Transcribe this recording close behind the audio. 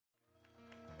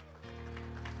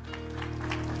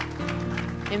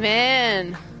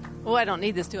Amen. Oh, I don't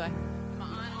need this, do I? Am I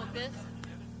on with this? I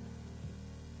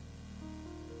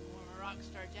want a rock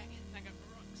star jacket. I got a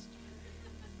rock star.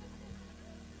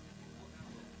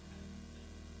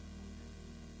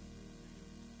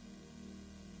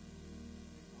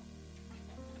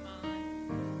 Come on.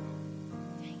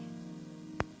 Dang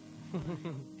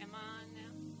it. Am I on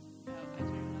now? Oh, I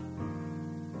turned it off.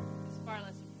 It's far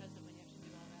less impressive when you have to do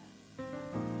all that.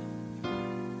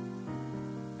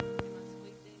 Am I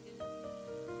squeaked in good?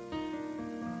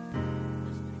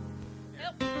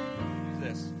 Help. Use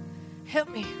this. Help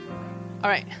me. All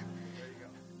right.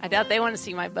 I doubt they want to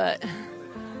see my butt. What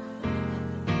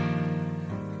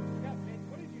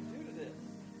did you do to this?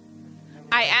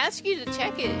 I asked you to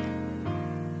check it. You're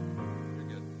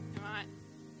good. Am I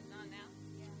on now?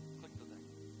 Click the thing.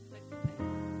 Click the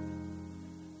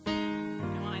thing.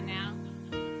 Am I now?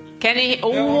 Can he?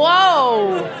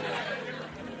 Whoa!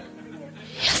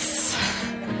 Yes!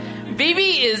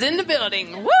 BB is in the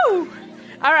building. Woo!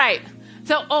 All right.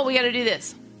 So, we got to do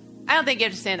this. I don't think you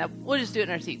have to stand up. We'll just do it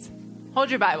in our seats. Hold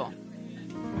your Bible.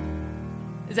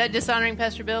 Is that dishonoring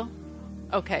Pastor Bill?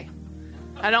 Okay.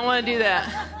 I don't want to do that.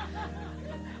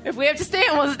 If we have to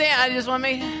stand, we'll stand. I just want to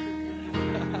make...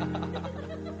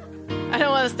 I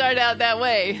don't want to start out that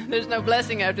way. There's no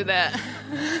blessing after that.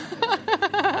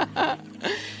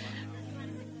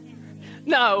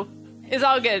 No, it's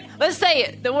all good. Let's say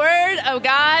it. The word of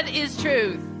God is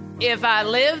truth. If I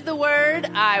live the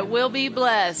word, I will be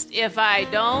blessed. If I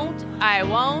don't, I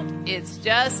won't. It's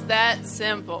just that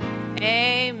simple.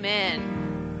 Amen.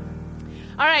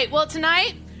 All right, well,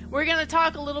 tonight we're going to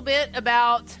talk a little bit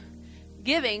about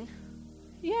giving.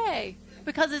 Yay,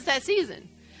 because it's that season.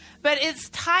 But it's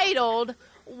titled,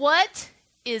 What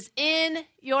is in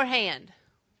Your Hand?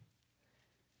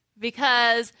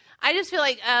 Because I just feel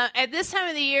like at this time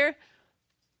of the year,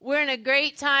 we're in a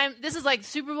great time. This is like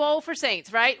Super Bowl for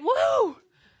saints, right? Woo!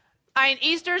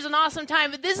 Easter is an awesome time,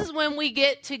 but this is when we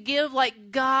get to give like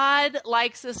God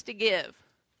likes us to give.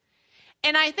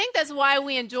 And I think that's why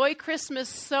we enjoy Christmas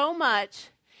so much,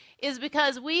 is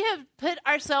because we have put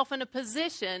ourselves in a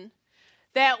position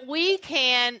that we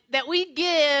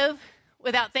give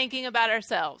without thinking about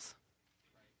ourselves.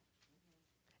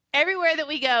 Everywhere that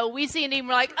we go, we see a need and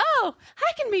we're like, oh,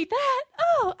 I can meet that.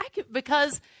 Oh, I can,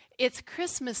 because it's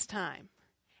Christmas time,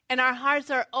 and our hearts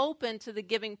are open to the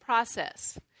giving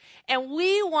process. And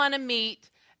we want to meet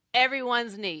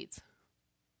everyone's needs.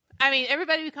 I mean,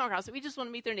 everybody we come across, we just want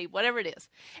to meet their need, whatever it is.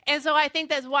 And so I think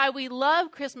that's why we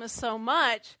love Christmas so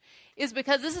much, is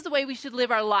because this is the way we should live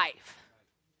our life.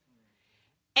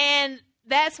 And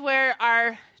that's where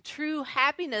our true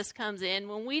happiness comes in,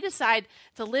 when we decide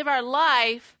to live our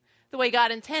life the way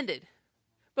God intended.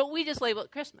 But we just label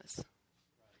it Christmas.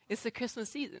 It's the Christmas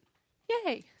season.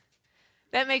 Yay.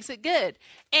 That makes it good.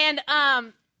 And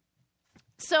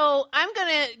so I'm going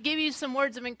to give you some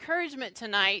words of encouragement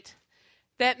tonight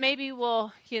that maybe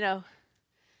will,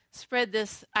 spread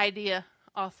this idea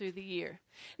all through the year.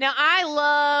 Now, I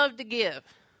love to give.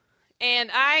 And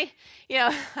I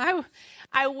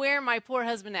wear my poor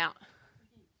husband out.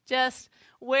 Just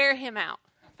wear him out.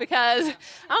 Because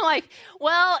I'm like,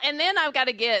 well, and then I've got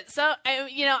to get, so,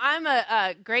 I'm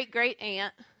a great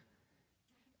aunt.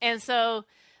 And so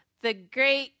the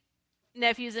great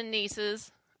nephews and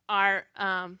nieces are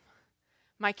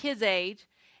my kids' age,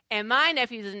 and my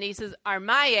nephews and nieces are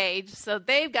my age, so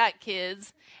they've got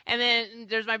kids. And then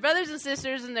there's my brothers and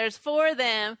sisters, and there's 4 of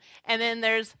them, and then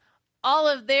there's all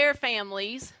of their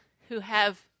families who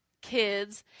have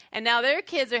kids, and now their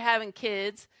kids are having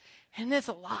kids, and it's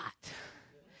a lot.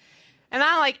 And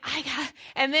I'm like,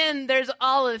 and then there's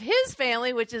all of his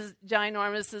family, which is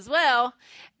ginormous as well.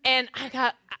 And I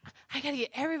got to get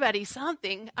everybody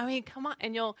something. I mean, come on.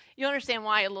 And you'll understand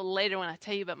why a little later when I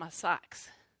tell you about my socks.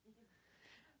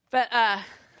 But I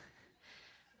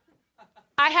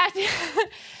have to,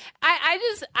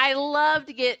 I love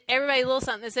to get everybody a little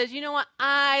something that says, you know what,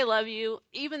 I love you,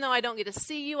 even though I don't get to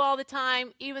see you all the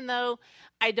time, even though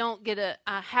I don't get to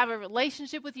have a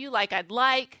relationship with you like I'd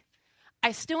like.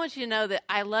 I still want you to know that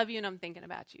I love you and I'm thinking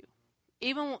about you.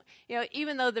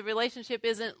 Even though the relationship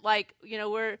isn't like,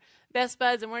 we're best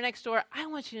buds and we're next door, I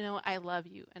want you to know I love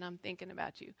you and I'm thinking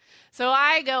about you. So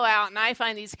I go out and I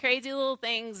find these crazy little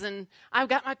things, and I've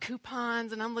got my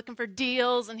coupons and I'm looking for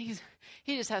deals, and he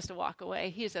just has to walk away.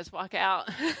 He just has to walk out.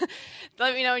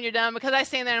 Let me know when you're done, because I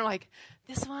stand there and I'm like,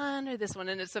 this one or this one,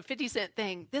 and it's a 50-cent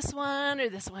thing. This one or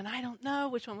this one, I don't know.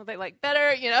 Which one would they like better,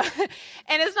 And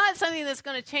it's not something that's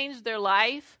going to change their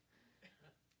life,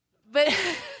 but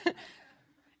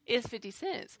it's 50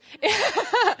 cents.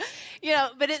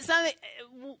 But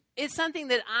it's something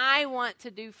that I want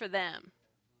to do for them.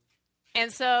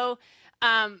 And so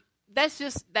that's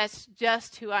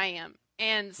just who I am.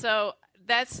 And so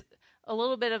that's a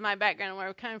little bit of my background and where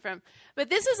I'm coming from. But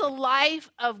this is a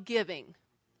life of giving.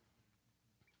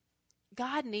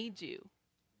 God needs you.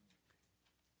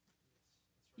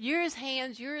 You're his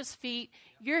hands, you're his feet,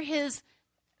 you're his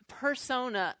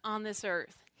persona on this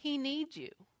earth. He needs you.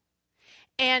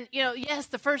 And, yes,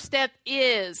 the first step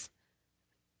is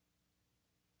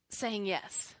saying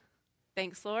yes.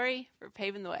 Thanks, Lori, for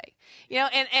paving the way.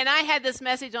 And I had this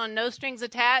message on No Strings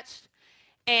Attached,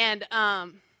 and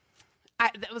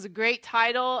that was a great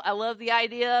title. I love the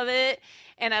idea of it,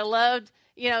 and I loved,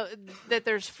 that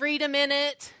there's freedom in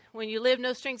it when you live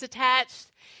no strings attached.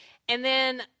 And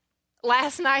then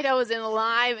last night I was in a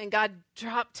live, and God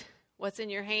dropped what's in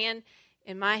your hand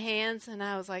in my hands, and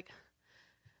I was like,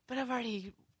 but I've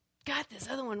already got this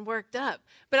other one worked up.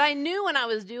 But I knew when I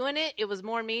was doing it, it was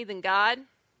more me than God.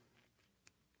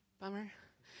 Bummer.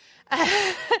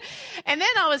 And then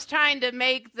I was trying to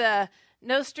make the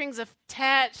no strings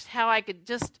attached, how I could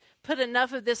just put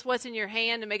enough of this what's in your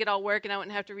hand to make it all work and I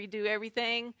wouldn't have to redo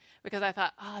everything, because I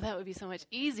thought, that would be so much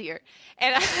easier.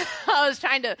 And I was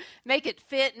trying to make it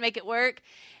fit and make it work.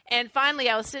 And finally,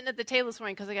 I was sitting at the table this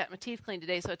morning because I got my teeth cleaned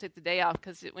today, so I took the day off,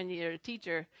 because when you're a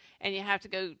teacher and you have to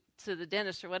go to the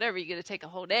dentist or whatever, you get to take a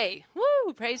whole day.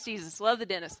 Woo! Praise Jesus. Love the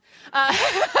dentist.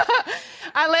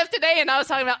 I left today and I was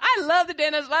talking about, I love the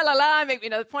dentist, la, la, la. Make me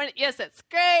know the point. Yes, that's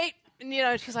great.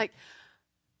 And, she's like,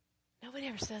 nobody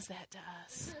ever says that to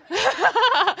us.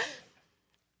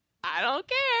 I don't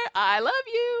care. I love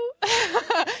you.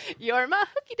 You're my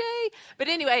hooky day. But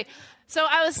anyway, so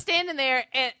I was standing there,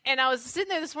 and I was sitting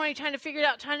there this morning trying to figure it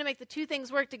out, trying to make the two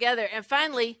things work together. And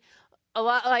finally, a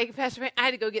lot like Pastor Van, I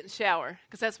had to go get in the shower,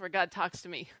 because that's where God talks to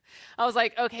me. I was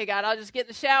like, okay, God, I'll just get in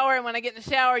the shower, and when I get in the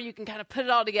shower, you can kind of put it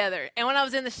all together. And when I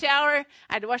was in the shower,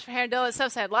 I had to wash my hair and do all that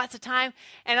stuff, so I had lots of time.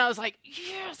 And I was like,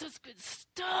 yes, that's good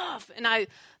stuff. And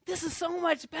this is so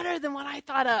much better than what I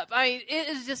thought up. I mean, it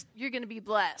is just, you're going to be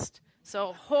blessed.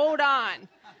 So hold on.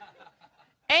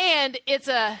 And it's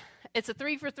a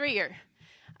 3-for-3-er.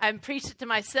 I preached it to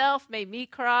myself, made me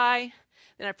cry.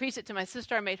 Then I preached it to my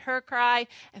sister, I made her cry.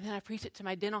 And then I preached it to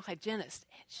my dental hygienist,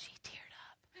 and she teared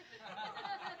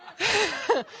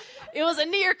up. It was a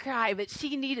near cry, but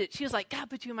she needed it. She was like,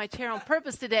 God put you in my chair on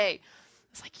purpose today.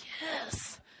 I was like,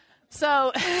 yes.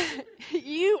 So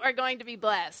you are going to be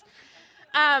blessed.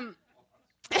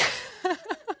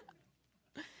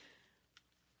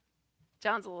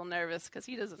 John's a little nervous because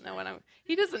he doesn't know what I'm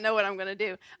going to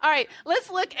do. All right,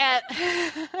 let's look at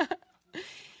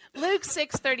Luke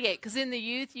 6:38, because in the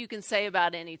youth you can say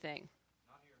about anything.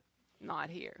 Not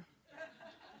here.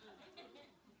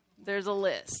 There's a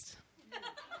list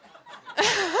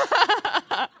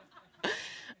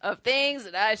of things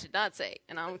that I should not say,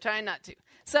 and I'm trying not to.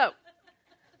 So,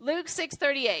 Luke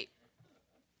 6:38.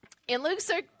 In Luke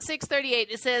 6:38,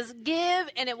 it says, "Give,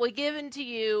 and it will be given to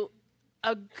you.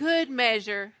 A good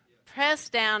measure,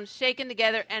 pressed down, shaken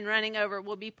together, and running over,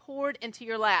 will be poured into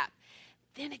your lap."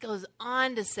 Then it goes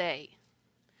on to say,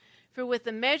 "For with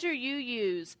the measure you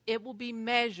use, it will be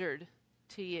measured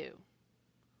to you."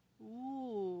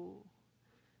 Ooh.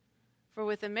 For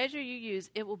with the measure you use,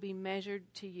 it will be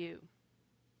measured to you.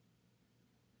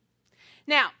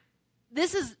 Now,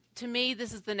 this is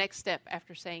the next step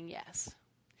after saying yes.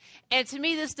 And to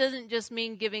me, this doesn't just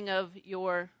mean giving of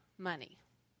your money.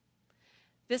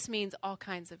 This means all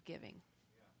kinds of giving.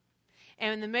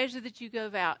 And in the measure that you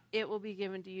give out, it will be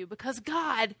given to you, because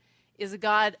God is a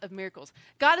God of miracles.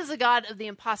 God is a God of the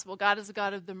impossible. God is a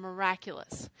God of the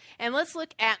miraculous. And let's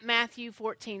look at Matthew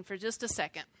 14 for just a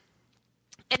second.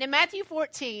 And in Matthew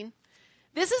 14,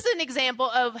 this is an example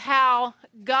of how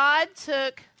God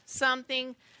took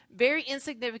something very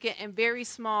insignificant and very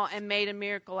small and made a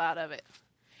miracle out of it.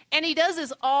 And he does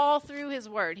this all through his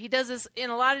word. He does this in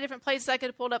a lot of different places. I could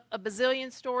have pulled up a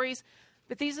bazillion stories,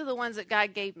 but these are the ones that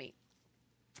God gave me.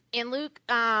 In Luke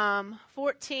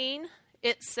 14,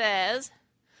 it says,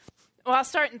 well, I'll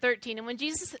start in 13. "And when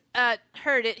Jesus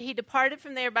heard it, he departed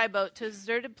from there by boat to a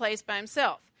deserted place by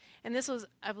himself." And this was,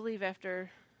 I believe,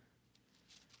 after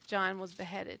John was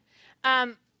beheaded.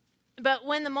 "But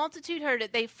when the multitude heard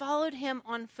it, they followed him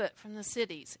on foot from the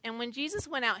cities. And when Jesus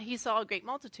went out, he saw a great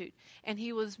multitude, and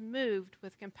he was moved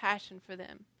with compassion for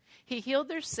them. He healed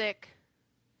their sick.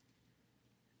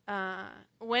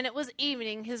 When it was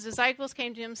evening, his disciples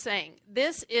came to him, saying,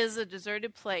 'This is a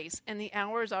deserted place, and the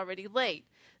hour is already late.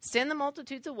 Send the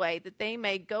multitudes away, that they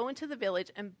may go into the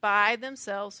village and buy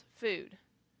themselves food.'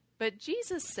 But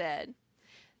Jesus said,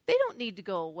 'They don't need to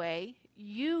go away.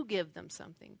 You give them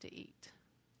something to eat.'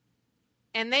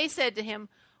 And they said to him,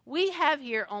 We have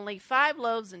here only 5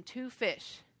 loaves and 2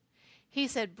 fish. He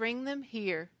said, bring them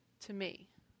here to me.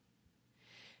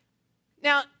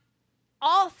 Now,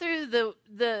 all through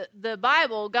the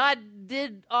Bible, God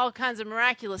did all kinds of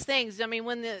miraculous things. I mean,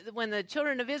 when the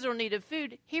children of Israel needed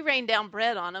food, he rained down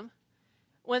bread on them.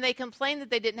 When they complained that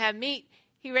they didn't have meat,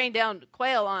 he rained down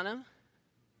quail on them.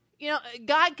 You know,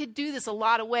 God could do this a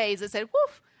lot of ways. It said,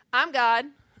 woof, I'm God.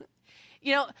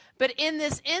 You know, but in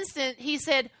this instant, he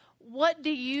said, what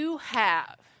do you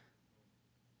have?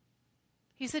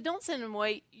 He said, don't send them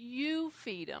away. You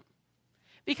feed them.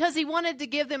 Because he wanted to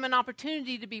give them an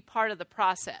opportunity to be part of the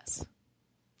process.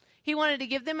 He wanted to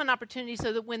give them an opportunity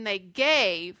so that when they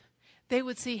gave, they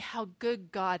would see how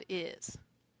good God is.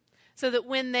 So that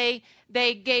when they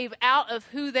gave out of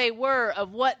who they were,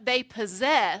 of what they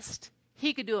possessed,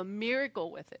 he could do a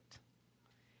miracle with it.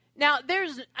 Now,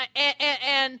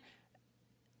 and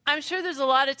I'm sure there's a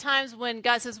lot of times when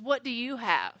God says, what do you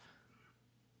have?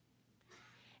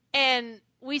 And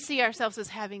we see ourselves as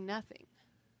having nothing.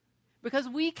 Because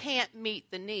we can't meet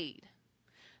the need.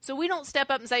 So we don't step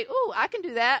up and say, oh, I can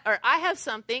do that, or I have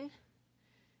something.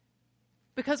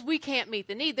 Because we can't meet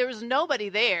the need. There was nobody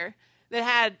there that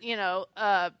had,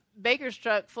 a baker's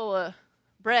truck full of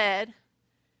bread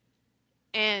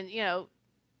and,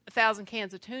 1,000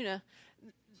 cans of tuna.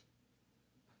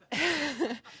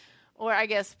 Or I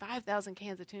guess 5,000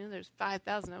 cans of tuna. There's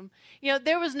 5,000 of them.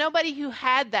 There was nobody who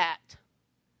had that.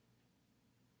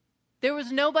 There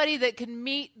was nobody that could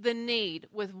meet the need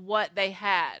with what they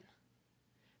had.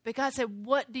 But God said,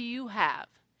 what do you have?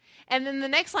 And then the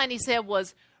next line he said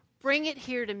was, bring it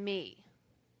here to me.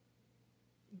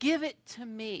 Give it to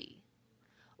me.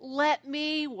 Let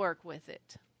me work with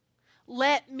it.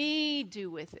 Let me do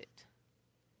with it.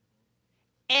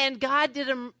 And God did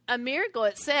a miracle,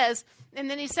 it says, and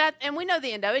then he sat, and we know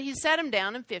the end of it, he sat them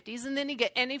down in 50s, and then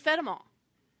he fed them all.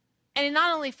 And he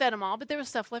not only fed them all, but there was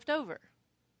stuff left over.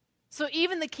 So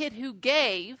even the kid who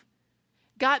gave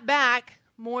got back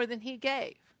more than he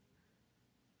gave.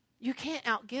 You can't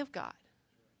outgive God.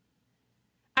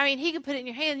 I mean, he can put it in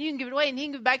your hand, you can give it away, and he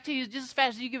can give it back to you just as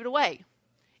fast as you give it away.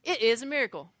 It is a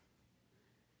miracle.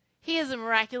 He is a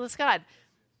miraculous God.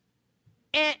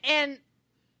 And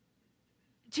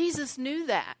Jesus knew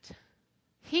that.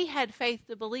 He had faith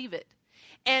to believe it.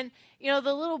 And, the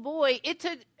little boy,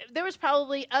 there was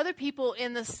probably other people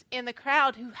in the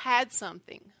crowd who had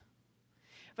something.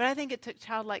 But I think it took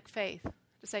childlike faith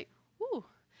to say, ooh,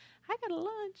 I got a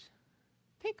lunch.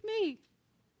 Pick me.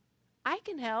 I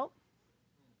can help.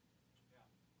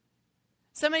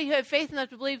 Somebody who had faith enough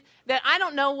to believe that I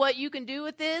don't know what you can do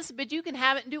with this, but you can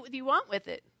have it and do what you want with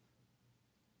it.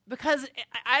 Because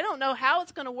I don't know how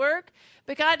it's going to work.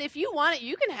 But God, if you want it,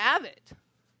 you can have it.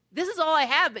 This is all I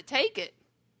have, but take it.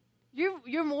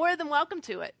 You're more than welcome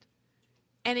to it.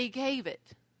 And he gave it.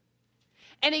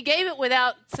 And he gave it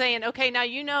without saying, okay,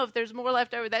 now if there's more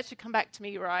left over, that should come back to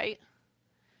me, right?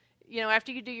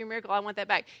 After you do your miracle, I want that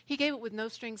back. He gave it with no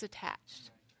strings attached.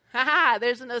 Ha-ha,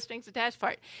 there's the no strings attached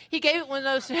part. He gave it with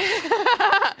no strings.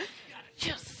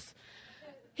 Yes.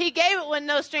 He gave it with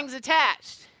no strings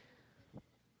attached.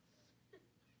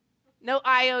 No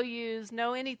IOUs,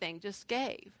 no anything, just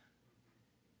gave.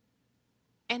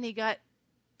 And he got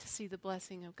to see the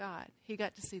blessing of God. He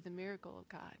got to see the miracle of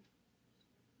God.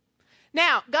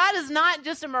 Now, God is not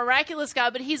just a miraculous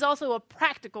God, but he's also a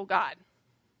practical God.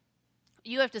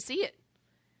 You have to see it.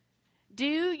 Do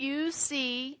you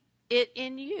see it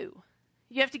in you?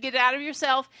 You have to get it out of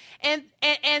yourself and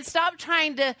stop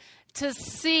trying to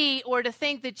see or to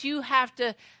think that you have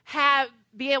to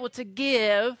be able to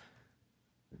give.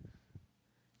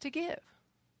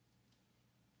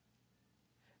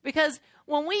 Because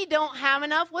when we don't have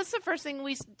enough, what's the first thing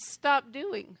we stop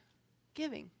doing?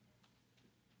 Giving.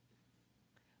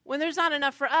 When there's not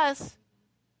enough for us,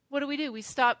 what do? We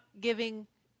stop giving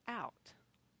out.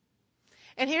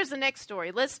 And here's the next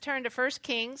story. Let's turn to 1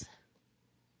 Kings.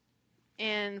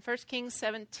 In 1 Kings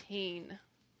 17.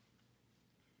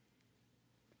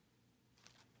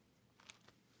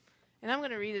 And I'm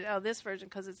going to read it out of this version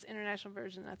because it's the international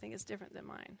version. I think it's different than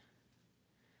mine.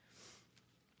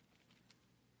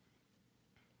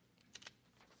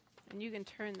 And you can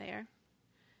turn there.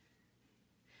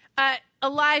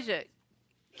 Elijah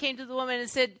came to the woman and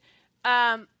said,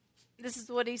 this is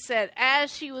what he said.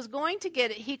 As she was going to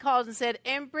get it, he called and said,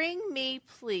 and bring me,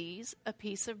 please, a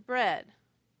piece of bread.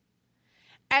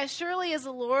 As surely as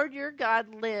the Lord your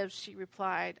God lives, she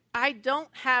replied, I don't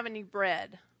have any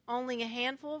bread, only a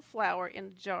handful of flour in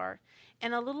a jar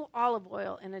and a little olive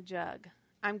oil in a jug.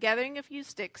 I'm gathering a few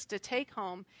sticks to take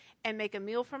home and make a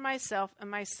meal for myself and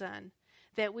my son,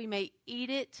 that we may eat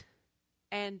it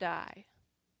and die.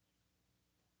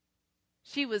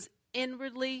 She was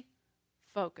inwardly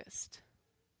focused.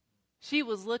 She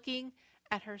was looking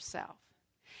at herself.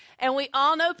 And we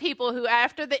all know people who,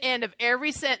 after the end of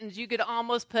every sentence, you could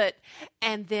almost put,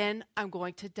 and then I'm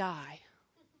going to die.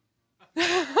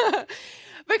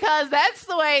 Because that's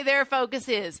the way their focus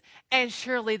is. And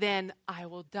surely then I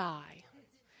will die.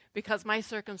 Because my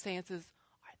circumstances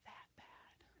are that bad.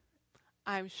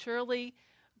 I'm surely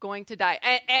going to die.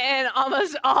 And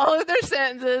almost all of their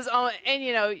sentences, and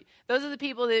you know, those are the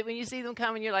people that when you see them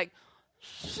coming, you're like,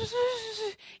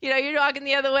 you know, you're walking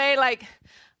the other way like,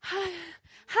 hi.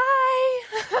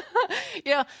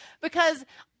 You know, because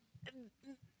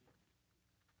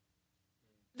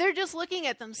they're just looking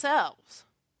at themselves.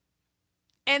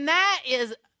 And that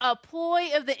is a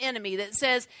ploy of the enemy that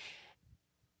says,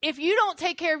 if you don't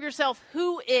take care of yourself,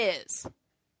 who is?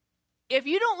 If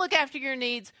you don't look after your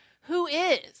needs, who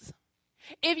is?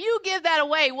 If you give that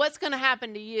away, what's going to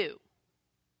happen to you?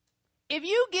 If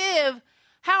you give,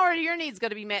 how are your needs going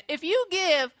to be met? If you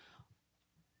give,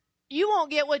 you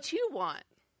won't get what you want.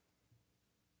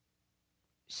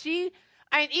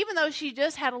 Even though she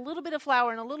just had a little bit of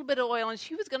flour and a little bit of oil and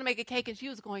she was going to make a cake and she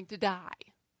was going to die.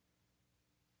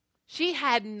 She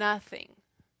had nothing.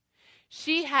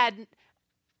 She had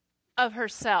of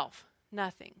herself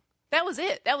nothing. That was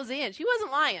it. That was the end. She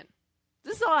wasn't lying.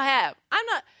 This is all I have.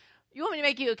 You want me to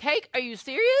make you a cake? Are you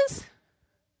serious?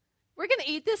 We're going to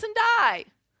eat this and die.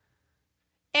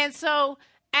 And so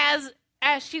as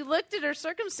she looked at her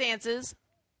circumstances,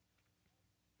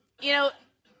 you know,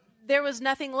 there was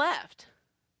nothing left.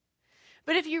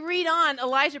 But if you read on,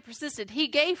 Elijah persisted. He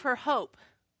gave her hope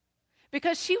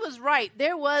because she was right.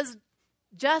 There was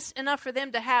just enough for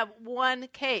them to have one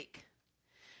cake.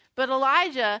 But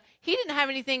Elijah, he didn't have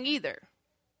anything either.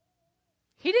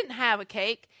 He didn't have a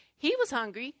cake. He was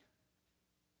hungry.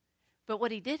 But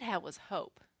what he did have was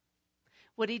hope.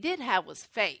 What he did have was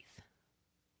faith.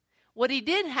 What he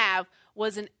did have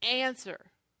was an answer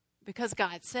because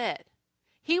God said.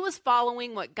 He was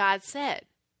following what God said.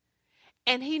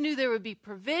 And he knew there would be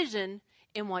provision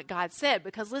in what God said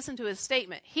because listen to his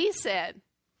statement. He said,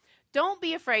 don't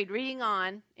be afraid. Reading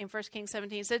on in 1 Kings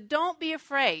 17, he said, don't be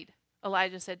afraid.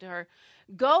 Elijah said to her,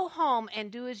 go home and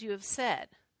do as you have said.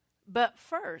 But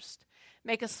first,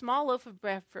 make a small loaf of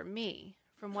bread for me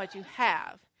from what you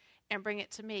have and bring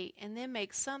it to me. And then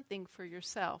make something for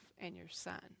yourself and your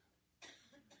son.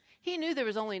 He knew there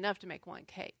was only enough to make one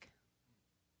cake.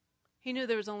 He knew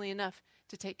there was only enough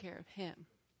to take care of him.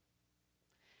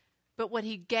 But what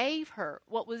he gave her,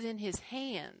 what was in his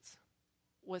hands,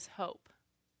 was hope.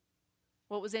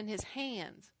 What was in his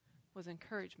hands was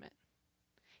encouragement.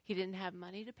 He didn't have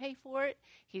money to pay for it.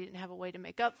 He didn't have a way to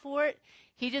make up for it.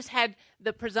 He just had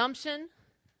the presumption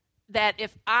that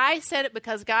if I said it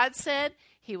because God said,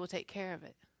 he will take care of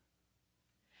it.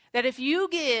 That if you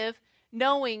give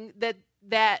knowing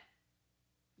that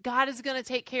God is going to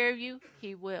take care of you,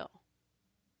 he will.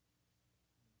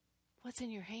 What's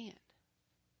in your hand?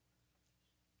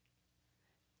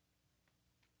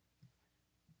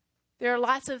 There are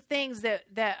lots of things that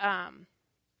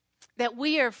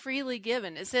we are freely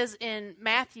given. It says in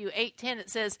Matthew 8:10,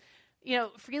 it says, you know,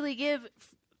 freely give,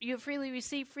 you freely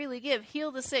receive, freely give.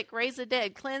 Heal the sick, raise the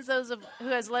dead, cleanse those who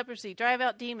has leprosy, drive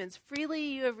out demons. Freely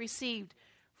you have received,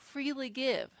 freely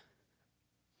give.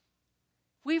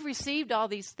 We've received all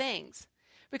these things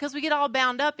because we get all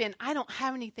bound up in, I don't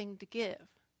have anything to give.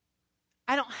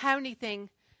 I don't have anything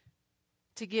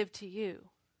to give to you.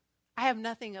 I have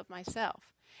nothing of myself.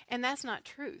 And that's not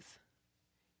truth.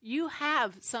 You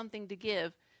have something to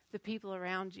give the people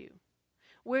around you.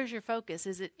 Where's your focus?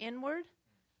 Is it inward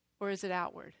or is it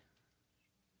outward?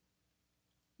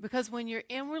 Because when you're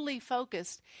inwardly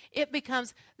focused, it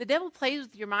becomes, the devil plays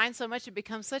with your mind so much, it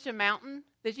becomes such a mountain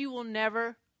that you will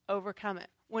never overcome it.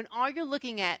 When all you're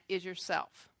looking at is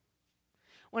yourself.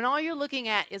 When all you're looking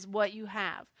at is what you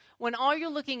have. When all you're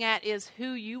looking at is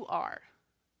who you are.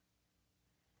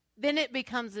 Then it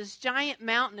becomes this giant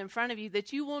mountain in front of you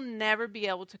that you will never be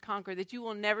able to conquer, that you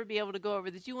will never be able to go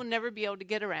over, that you will never be able to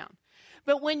get around.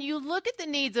 But when you look at the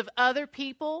needs of other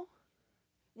people,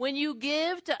 when you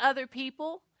give to other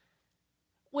people,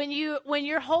 when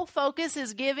your whole focus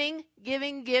is giving,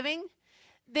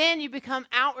 then you become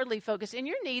outwardly focused and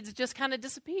your needs just kind of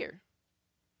disappear.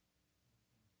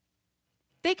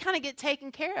 They kind of get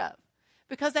taken care of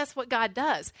because that's what God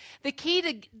does. The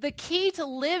key to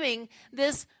living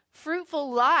this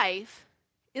fruitful life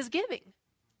is giving.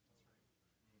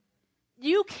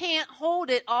 You can't hold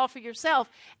it all for yourself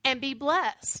and be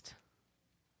blessed.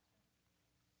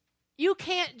 You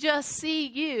can't just see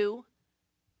you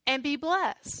and be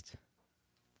blessed.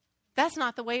 That's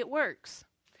not the way it works.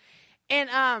 And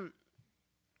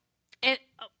And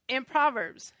in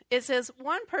Proverbs, it says,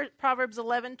 Proverbs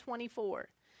 11:24,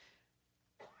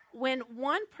 when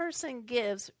one person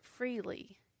gives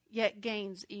freely, yet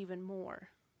gains even more,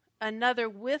 another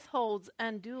withholds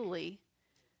unduly,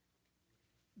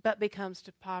 but comes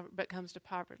to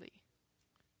poverty.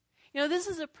 This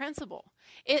is a principle.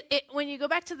 When you go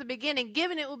back to the beginning,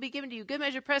 given it will be given to you. Good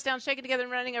measure, pressed down, shaken together,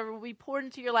 and running over will be poured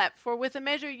into your lap. For with the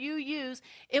measure you use,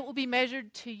 it will be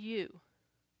measured to you.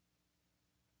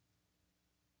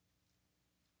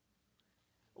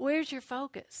 Where's your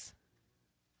focus?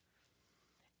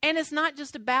 And it's not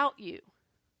just about you.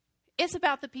 It's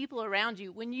about the people around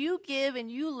you. When you give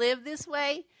and you live this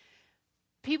way,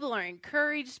 people are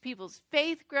encouraged, people's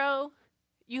faith grow.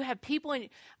 You have people I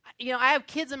have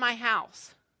kids in my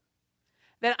house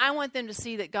that I want them to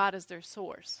see that God is their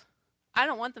source. I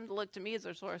don't want them to look to me as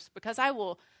their source, because I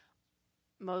will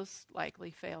most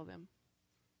likely fail them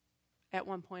at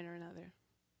one point or another.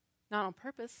 Not on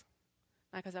purpose,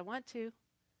 not because I want to,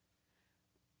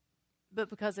 but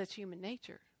because that's human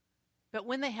nature. But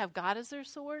when they have God as their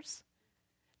source,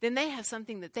 then they have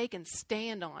something that they can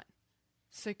stand on,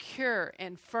 secure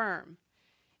and firm.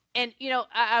 And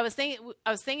I was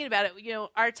thinking about it.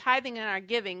 Our tithing and our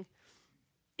giving.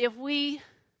 If we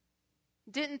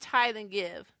didn't tithe and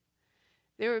give,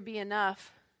 there would be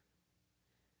enough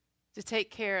to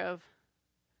take care of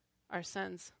our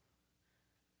sons'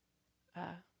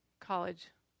 college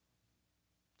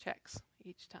checks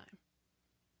each time.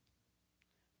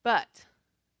 But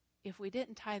if we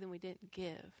didn't tithe and we didn't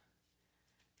give,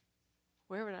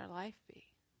 where would our life be?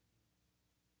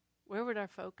 Where would our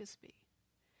focus be?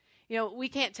 We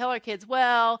can't tell our kids,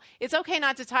 well, it's okay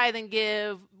not to tithe and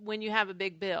give when you have a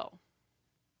big bill.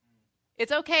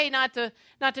 It's okay not to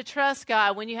trust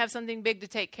God when you have something big to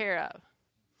take care of.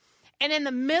 And in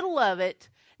the middle of it,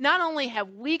 not only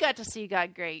have we got to see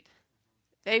God great,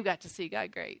 they've got to see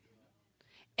God great.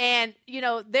 And,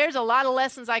 there's a lot of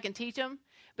lessons I can teach them,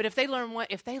 but if they learn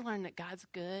that God's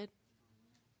good,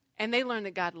 and they learn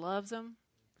that God loves them,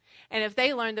 and if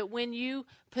they learn that when you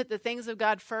put the things of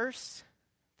God first,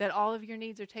 that all of your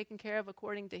needs are taken care of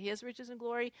according to His riches and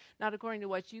glory, not according to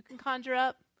what you can conjure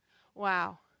up.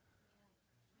 Wow.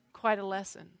 Quite a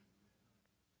lesson.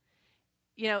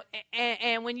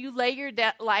 And when you lay your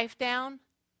life down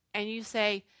and you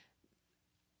say,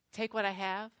 take what I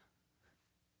have,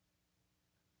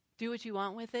 do what you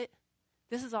want with it.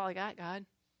 This is all I got, God.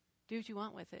 Do what you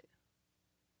want with it.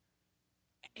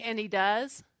 And He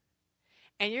does.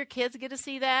 And your kids get to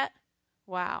see that.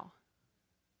 Wow.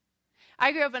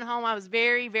 I grew up in a home I was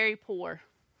very, very poor.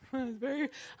 I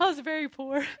was very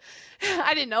poor.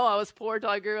 I didn't know I was poor until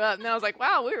I grew up. And then I was like,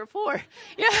 wow, we were poor.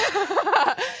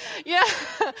 Yeah. Yeah.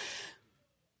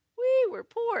 We were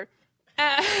poor.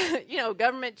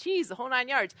 Government cheese, the whole 9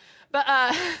 yards. But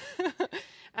I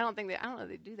don't know if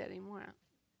they do that anymore.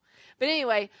 But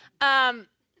anyway,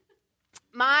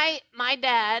 my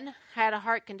dad had a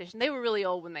heart condition. They were really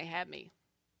old when they had me.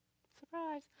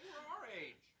 Surprise. You were our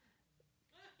age.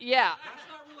 Yeah. That's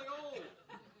not really old.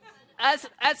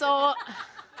 That's old.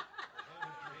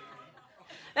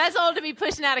 That's old to be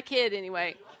pushing out a kid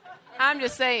anyway. I'm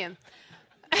just saying.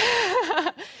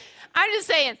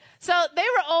 So they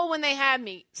were old when they had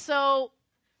me. So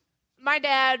my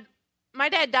dad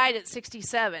died at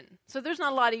 67. So there's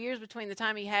not a lot of years between the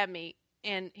time he had me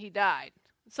and he died.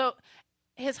 So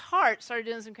his heart started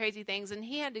doing some crazy things, and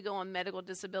he had to go on medical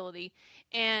disability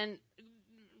and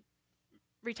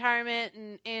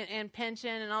retirement and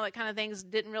pension and all that kind of things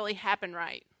didn't really happen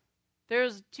right. There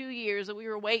was 2 years that we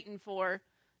were waiting for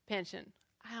pension.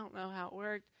 I don't know how it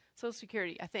worked. Social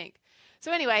Security, I think.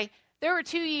 So anyway, there were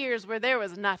 2 years where there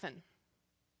was nothing.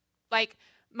 Because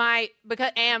my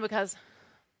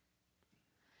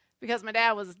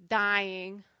dad was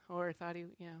dying, or thought he,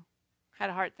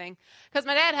 had a heart thing. Because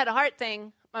my dad had a heart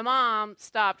thing, my mom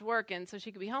stopped working so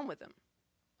she could be home with him.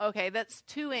 Okay, that's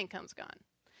 2 incomes gone.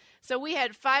 So we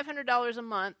had $500 a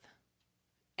month,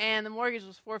 and the mortgage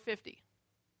was $450.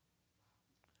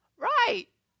 Right.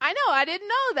 I know. I didn't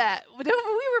know that. We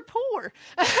were poor.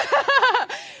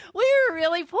 We were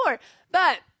really poor.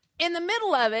 But in the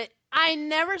middle of it, I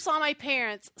never saw my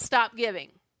parents stop giving.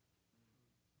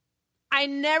 I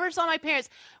never saw my parents.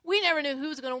 We never knew who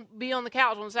was going to be on the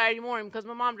couch on Saturday morning because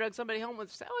my mom dragged somebody home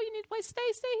with, say, oh, you need a place to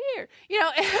stay here.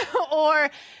 Or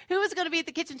who was going to be at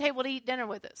the kitchen table to eat dinner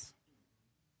with us.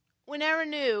 We never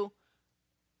knew.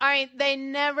 They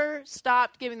never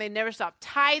stopped giving. They never stopped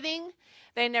tithing.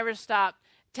 They never stopped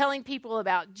telling people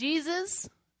about Jesus.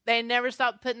 They never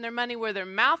stopped putting their money where their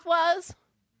mouth was.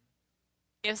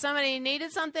 If somebody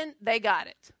needed something, they got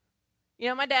it.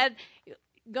 My dad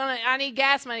I need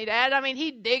gas money, Dad. I mean,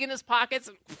 he'd dig in his pockets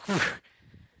and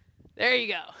there you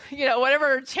go. You know,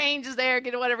 whatever change is there,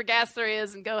 get whatever gas there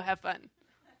is and go have fun.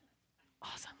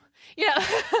 Awesome. You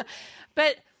know,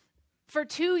 but for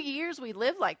 2 years we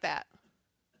lived like that.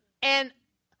 And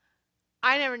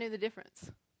I never knew the difference.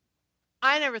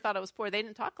 I never thought I was poor. They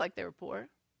didn't talk like they were poor.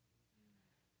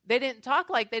 They didn't talk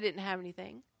like they didn't have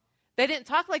anything. They didn't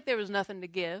talk like there was nothing to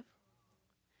give.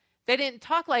 They didn't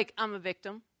talk like I'm a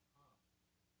victim.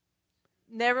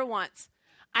 Never once.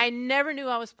 I never knew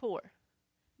I was poor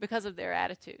because of their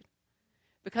attitude.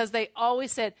 Because they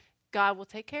always said, God will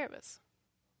take care of us.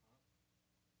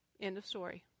 End of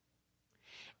story.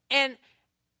 And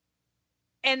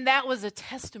that was a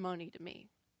testimony to me.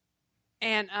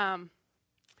 And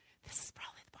this is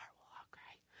probably the part we'll all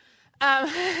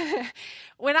cry.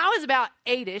 When I was about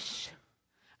 8-ish,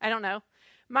 I don't know,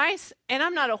 and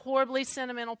I'm not a horribly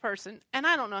sentimental person, and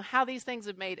I don't know how these things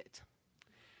have made it.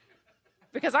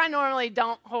 Because I normally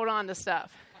don't hold on to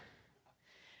stuff.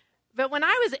 But when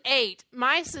I was 8,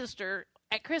 my sister,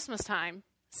 at Christmas time,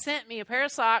 sent me a pair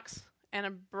of socks and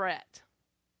a Brett.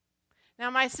 Now,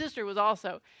 my sister was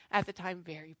also, at the time,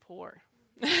 very poor.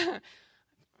 I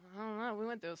don't know, we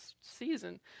went through a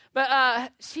season.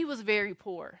 But she was very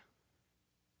poor.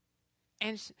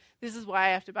 And this is why I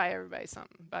have to buy everybody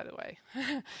something, by the way.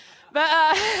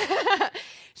 But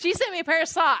she sent me a pair of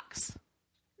socks.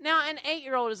 Now, an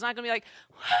 8-year-old is not going to be like,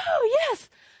 whoa, yes,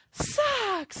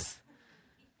 socks.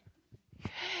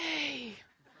 Yay.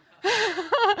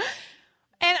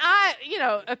 And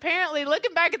apparently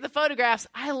looking back at the photographs,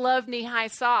 I love knee-high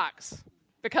socks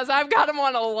because I've got them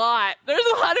on a lot. There's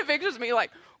a lot of pictures of me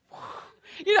like,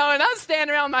 and I'm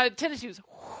standing around with my tennis shoes.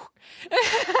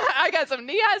 I got some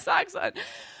knee-high socks on.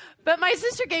 But my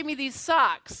sister gave me these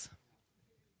socks.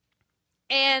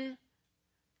 And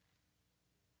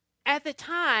at the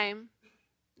time,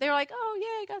 they were like, oh,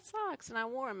 yeah, I got socks. And I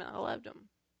wore them, and I loved them.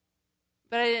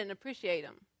 But I didn't appreciate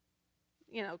them,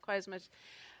 quite as much.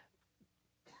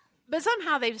 But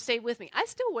somehow they've stayed with me. I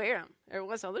still wear them.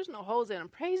 There's no holes in them.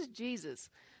 Praise Jesus.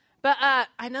 But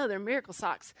I know they're miracle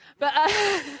socks. But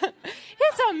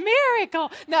it's a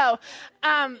miracle. No.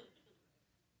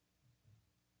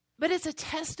 But it's a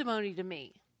testimony to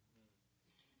me.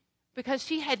 Because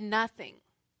she had nothing.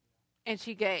 And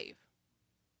she gave.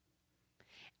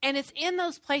 And it's in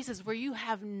those places where you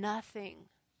have nothing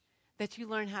that you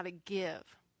learn how to give.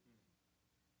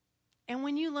 And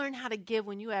when you learn how to give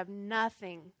when you have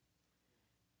nothing,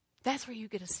 that's where you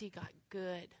get to see God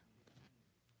good.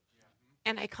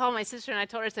 And I called my sister and I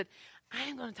told her, I said, I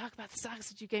am going to talk about the socks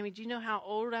that you gave me. Do you know how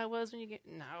old I was when you gave?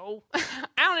 No. I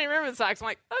don't even remember the socks. I'm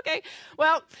like, okay.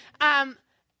 Well,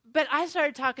 but I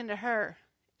started talking to her.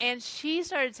 And she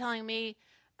started telling me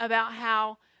about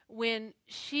how when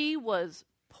she was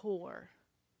poor,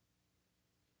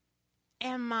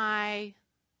 and my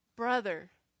brother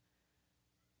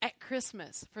at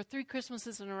Christmas, for 3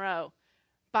 Christmases in a row,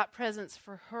 bought presents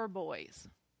for her boys.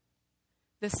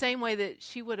 The same way that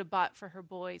she would have bought for her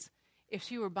boys if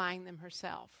she were buying them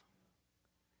herself.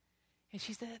 And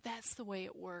she said that's the way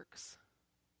it works.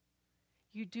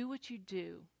 You do what you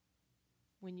do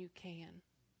when you can.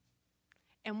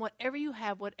 And whatever you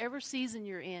have, whatever season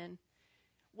you're in,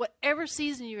 what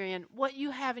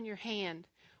you have in your hand,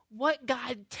 what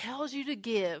God tells you to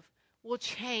give will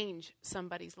change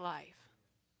somebody's life.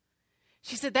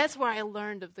 She said, that's where I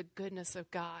learned of the goodness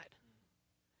of God.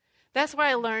 That's where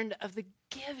I learned of the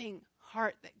giving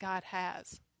heart that God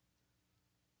has.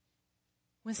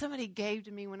 When somebody gave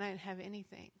to me when I didn't have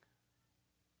anything.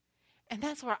 And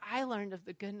that's where I learned of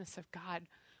the goodness of God.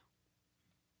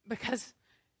 Because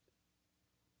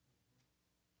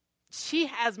she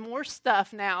has more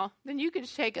stuff now than you can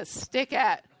shake a stick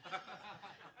at.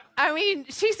 I mean,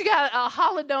 she's got a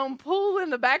holodome pool in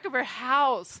the back of her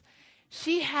house.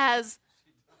 She has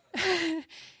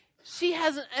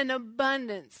an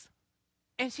abundance.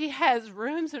 And she has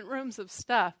rooms and rooms of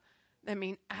stuff that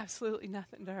mean absolutely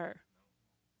nothing to her.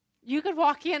 You could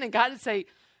walk in and God would say,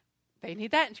 they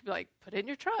need that. And she'd be like, put it in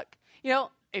your truck.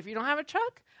 If you don't have a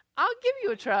truck, I'll give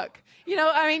you a truck.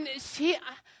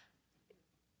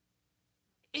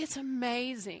 It's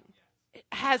amazing. It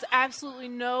has absolutely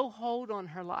no hold on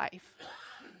her life.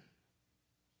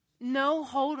 No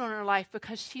hold on her life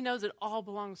because she knows it all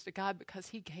belongs to God because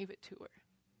He gave it to her.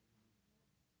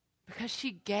 Because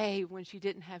she gave when she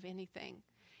didn't have anything.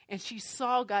 And she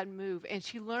saw God move. And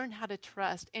she learned how to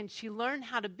trust. And she learned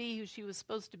how to be who she was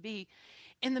supposed to be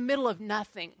in the middle of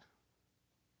nothing.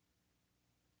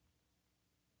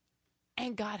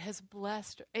 And God has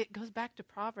blessed her. It goes back to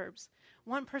Proverbs.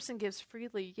 One person gives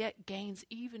freely, yet gains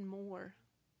even more.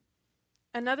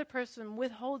 Another person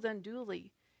withholds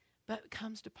unduly, but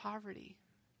comes to poverty.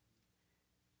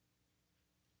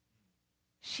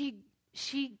 She,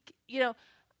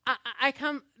 I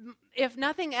come, if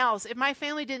nothing else, if my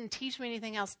family didn't teach me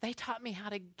anything else, they taught me how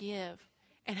to give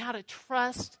and how to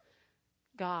trust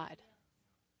God.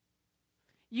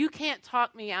 You can't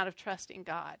talk me out of trusting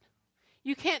God.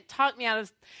 You can't talk me out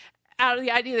of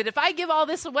the idea that if I give all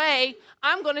this away,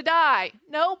 I'm going to die.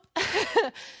 Nope.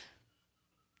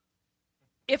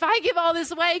 If I give all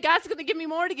this away, God's going to give me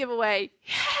more to give away.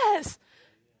 Yes.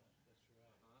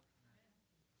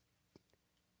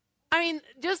 I mean,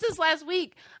 just this last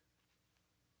week,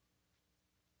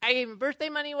 I gave birthday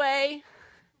money away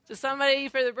to somebody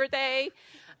for their birthday.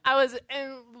 We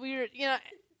were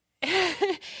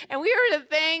at a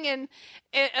thing, and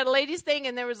at a ladies' thing,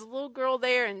 and there was a little girl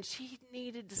there, and she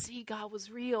needed to see God was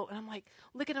real. And I'm like,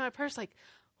 looking at my purse, like,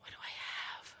 what do I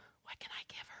have? What can I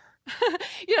give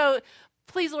her?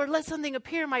 Please, Lord, let something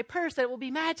appear in my purse that will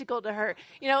be magical to her.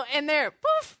 And there,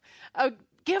 poof, a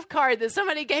gift card that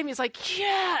somebody gave me. It's like,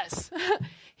 yes,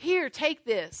 here, take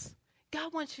this.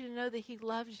 God wants you to know that he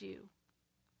loves you.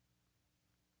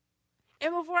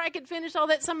 And before I could finish all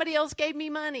that, somebody else gave me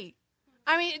money.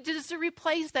 I mean, just to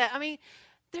replace that. I mean,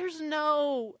 there's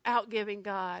no outgiving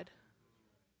God.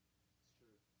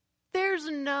 There's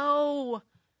no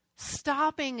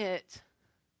stopping it.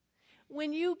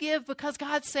 When you give because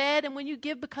God said, and when you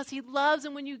give because he loves,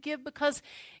 and when you give because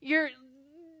you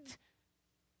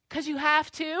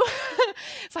have to.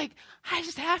 It's like, I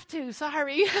just have to.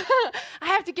 Sorry. I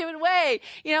have to give it away.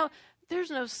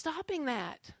 There's no stopping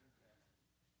that.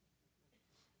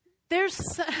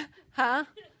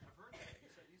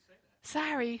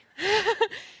 Sorry.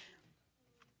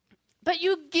 But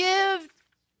you give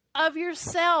of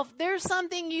yourself. There's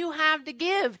something you have to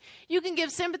give. You can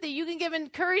give sympathy. You can give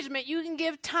encouragement. You can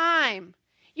give time.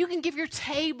 You can give your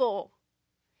table.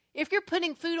 If you're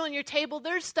putting food on your table,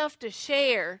 there's stuff to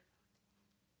share.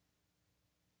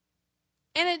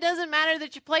 And it doesn't matter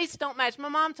that your plates don't match. My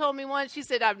mom told me once, she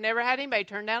said, I've never had anybody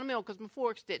turn down a meal because my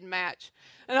forks didn't match.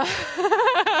 And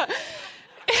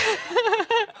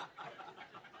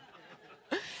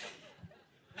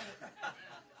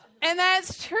and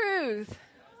that's truth.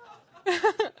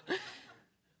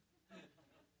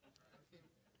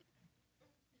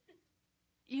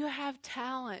 You have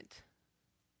talent.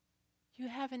 You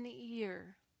have an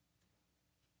ear.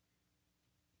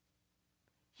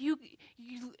 You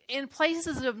in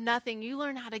places of nothing, you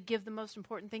learn how to give the most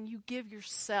important thing. You give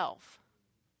yourself.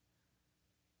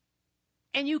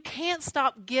 And you can't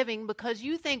stop giving because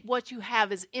you think what you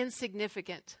have is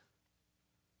insignificant.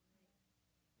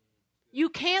 You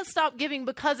can't stop giving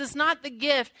because it's not the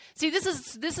gift. See, this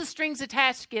is strings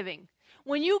attached giving.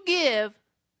 When you give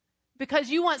because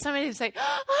you want somebody to say,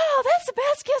 oh, that's the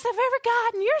best gift I've ever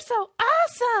gotten. You're so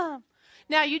awesome.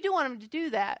 Now, you do want them to do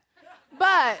that.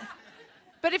 But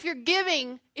if you're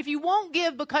giving, if you won't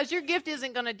give because your gift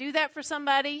isn't going to do that for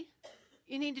somebody,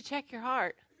 you need to check your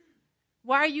heart.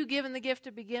 Why are you giving the gift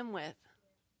to begin with?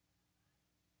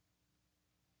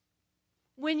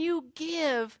 When you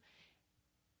give,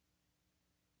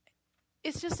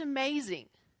 it's just amazing.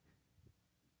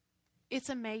 It's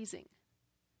amazing.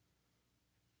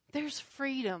 There's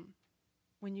freedom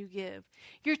when you give.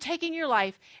 You're taking your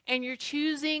life and you're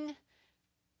choosing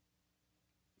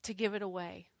to give it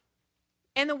away.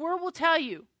 And the world will tell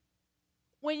you,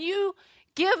 when you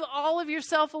give all of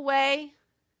yourself away,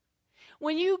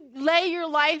 when you lay your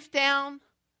life down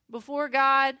before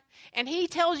God and he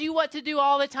tells you what to do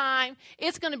all the time,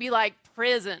 it's going to be like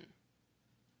prison.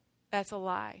 That's a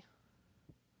lie.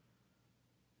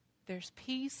 There's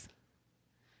peace.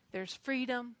 There's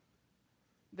freedom.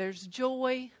 There's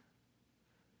joy.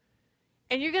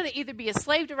 And you're going to either be a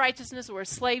slave to righteousness or a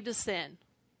slave to sin.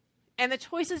 And the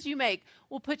choices you make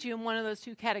will put you in one of those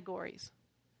two categories.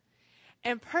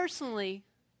 And personally,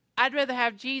 I'd rather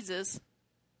have Jesus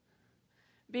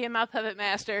being my puppet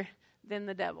master than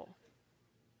the devil.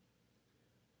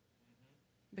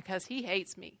 Because he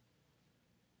hates me.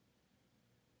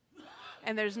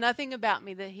 And there's nothing about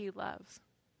me that he loves.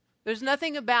 There's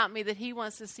nothing about me that he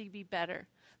wants to see be better.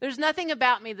 There's nothing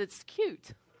about me that's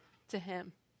cute to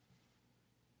him.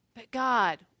 But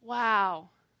God, wow,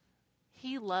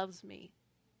 he loves me.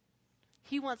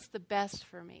 He wants the best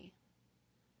for me.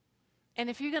 And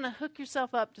if you're going to hook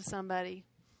yourself up to somebody,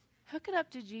 hook it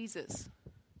up to Jesus.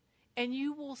 And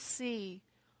you will see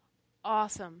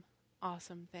awesome,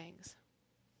 awesome things.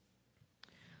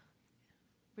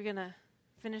 We're going to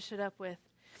finish it up with,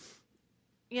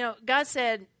 God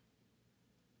said,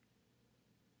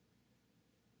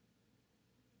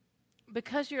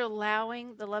 because you're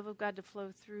allowing the love of God to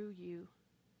flow through you,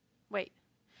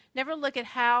 Never look at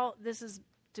how this is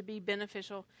to be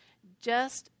beneficial,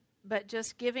 just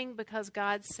giving because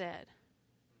God said.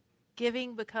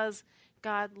 Giving because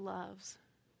God loves.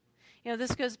 You know,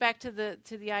 this goes back to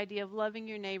the idea of loving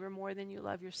your neighbor more than you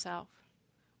love yourself,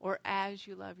 or as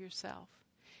you love yourself.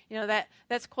 You know,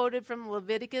 that's quoted from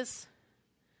Leviticus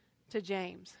to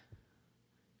James,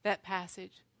 that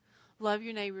passage. Love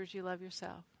your neighbor as you love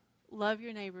yourself. Love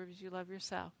your neighbor as you love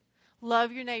yourself.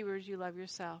 Love your neighbor as you love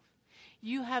yourself.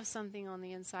 You have something on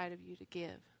the inside of you to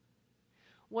give.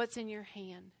 What's in your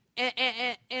hand?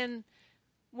 And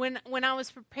when I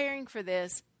was preparing for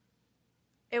this,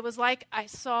 it was like I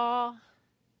saw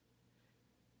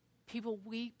people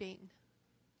weeping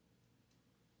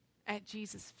at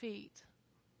Jesus' feet,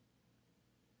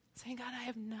 saying, God, I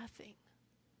have nothing.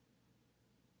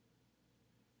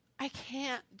 I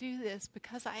can't do this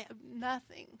because I have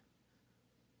nothing.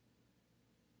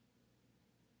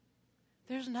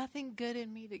 There's nothing good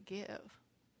in me to give.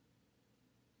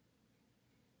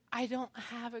 I don't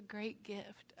have a great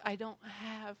gift. I don't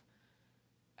have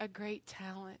a great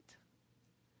talent.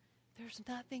 There's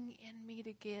nothing in me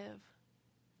to give.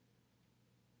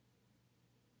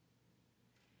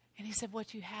 And he said,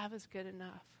 what you have is good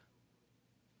enough.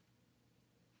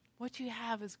 What you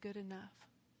have is good enough.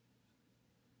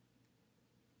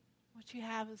 What you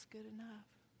have is good enough.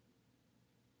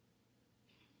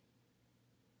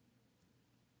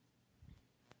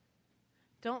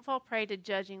 Don't fall prey to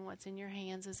judging what's in your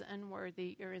hands as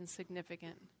unworthy or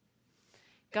insignificant.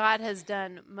 God has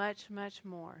done much, much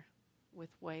more with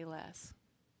way less.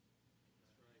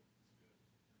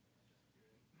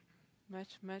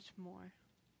 Much, much more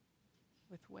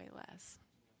with way less.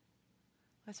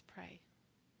 Let's pray.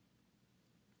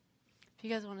 If you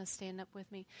guys want to stand up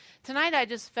with me. Tonight I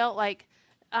just felt like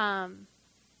the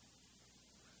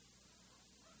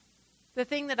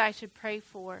thing that I should pray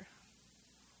for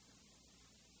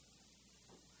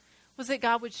was that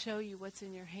God would show you what's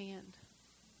in your hand.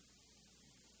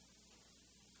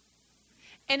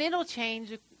 And it'll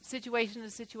change situation to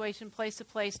situation, place to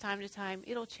place, time to time.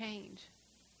 It'll change.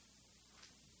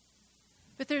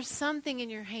 But there's something in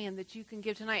your hand that you can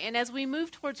give tonight. And as we move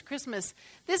towards Christmas,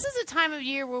 this is a time of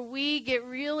year where we get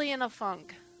really in a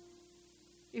funk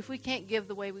if we can't give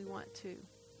the way we want to.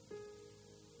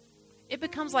 It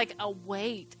becomes like a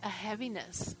weight, a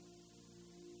heaviness.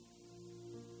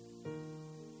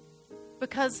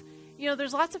 Because, you know,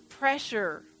 there's lots of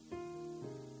pressure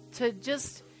to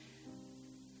just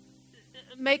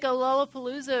make a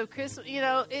Lollapalooza of Christmas. You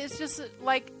know, it's just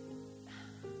like...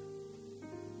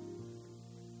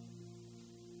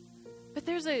 But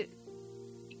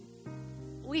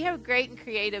we have great and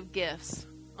creative gifts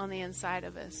on the inside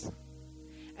of us.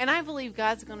 And I believe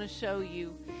God's going to show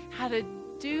you how to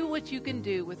do what you can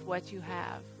do with what you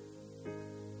have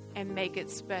and make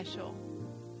it special.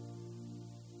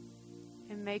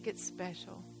 And make it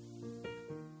special.